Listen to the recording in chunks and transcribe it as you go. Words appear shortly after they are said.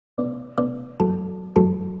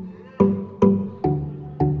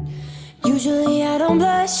Usually I don't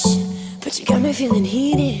blush, but you got me feeling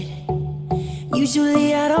heated.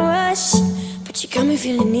 Usually I don't rush, but you got me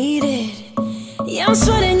feeling needed. Yeah, I'm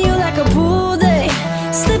sweating you like a pool day,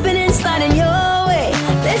 slipping and sliding your way.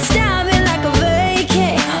 Let's dive in like a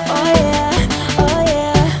vacay. Oh yeah, oh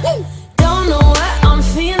yeah. Don't know what I'm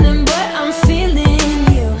feeling, but I'm feeling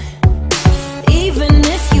you. Even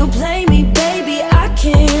if you play me, baby, I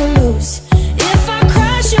can't lose. If I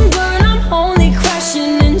crash and burn, I'm only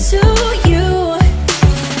crashing into you.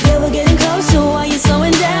 Yeah, we're getting closer while you're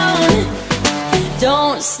slowing down.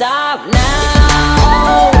 Don't stop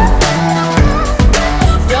now.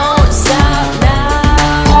 Don't stop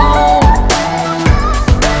now.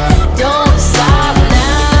 Don't stop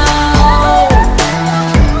now.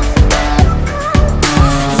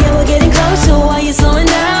 Yeah, we're getting closer while you're slowing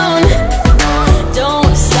down.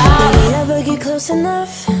 Don't stop. Will we ever get close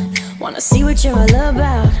enough? Wanna see what you're all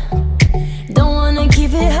about. Don't wanna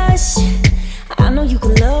keep it hush. I know you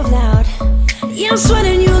can love loud. Yeah, I'm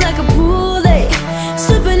sweating you like a pool day,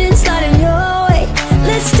 slipping and sliding your way.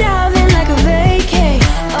 Let's dive in like a vacay.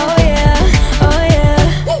 Oh yeah, oh yeah.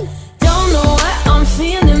 Don't know what I'm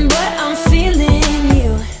feeling, but I'm feeling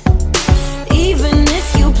you. Even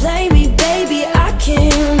if you play me, baby, I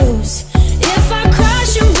can't lose. If I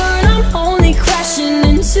crash and burn, I'm only crashing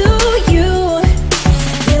into you.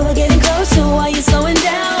 Yeah, we're getting closer while you're slowing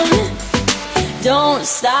down. Don't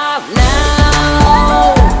stop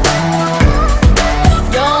now.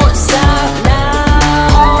 Don't stop now.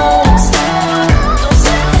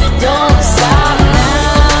 Don't stop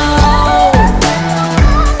now.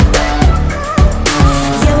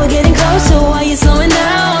 Yeah, we're getting closer while you're slowing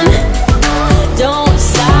down. Don't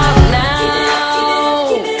stop now.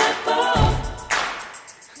 Keep it up, oh.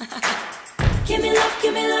 Give me love,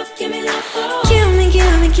 give me love, give me love, oh. Give me,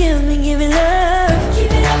 give me, give me, give me love.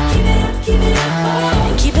 Keep it up, keep it up, keep it up, oh.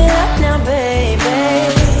 And keep it up now, baby.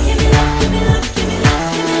 Give me love, give me love, give me love,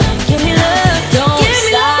 give me love, give me love. Don't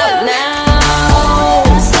stop now.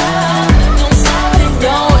 Don't stop, don't stop it.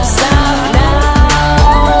 Don't stop now.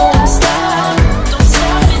 Don't stop, don't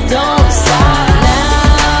stop it. Don't stop now.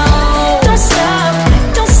 Don't stop,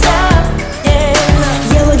 don't stop. Yeah,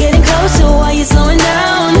 yeah, we're getting closer while you're slowing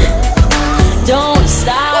down. Don't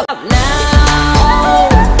stop now.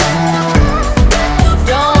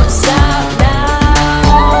 Don't stop now.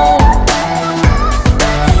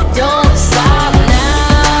 Don't stop now.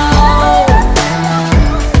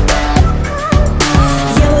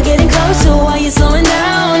 Yeah, we're getting closer while you're slowing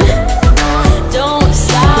down. Don't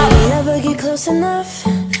stop. Will we ever get close enough?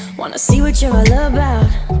 Wanna see what you're all about.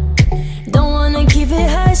 Don't wanna keep it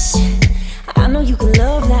hush. I know you can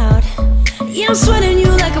love loud. Yeah, I'm sweating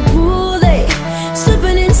you like a pool day,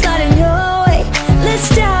 slipping and sliding your way. Let's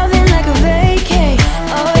dive in like a vacay.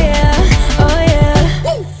 Oh yeah, oh yeah.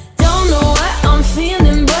 Don't know what I'm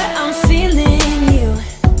feeling, but I'm feeling you.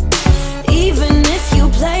 Even if you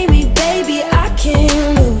play me, baby, I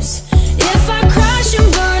can't lose. If I crash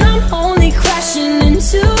and burn, I'm only crashing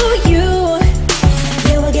into you.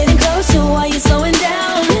 Yeah, we're getting closer while you're slowing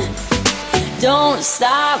down. Don't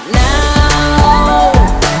stop now.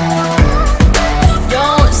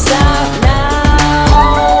 Don't stop now.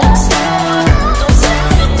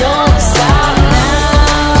 Don't stop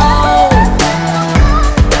now.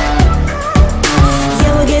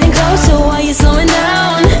 Yeah, we're getting closer while you're slowing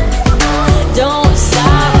down. Don't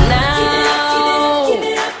stop now. Keep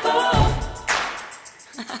it up, oh.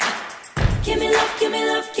 Give me love, give me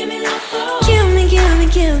love, give me love, oh. Give me, give me,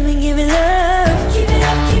 give me, give me love. Keep it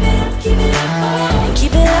up, keep it up, keep it up, oh. And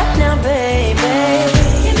keep it up now, baby.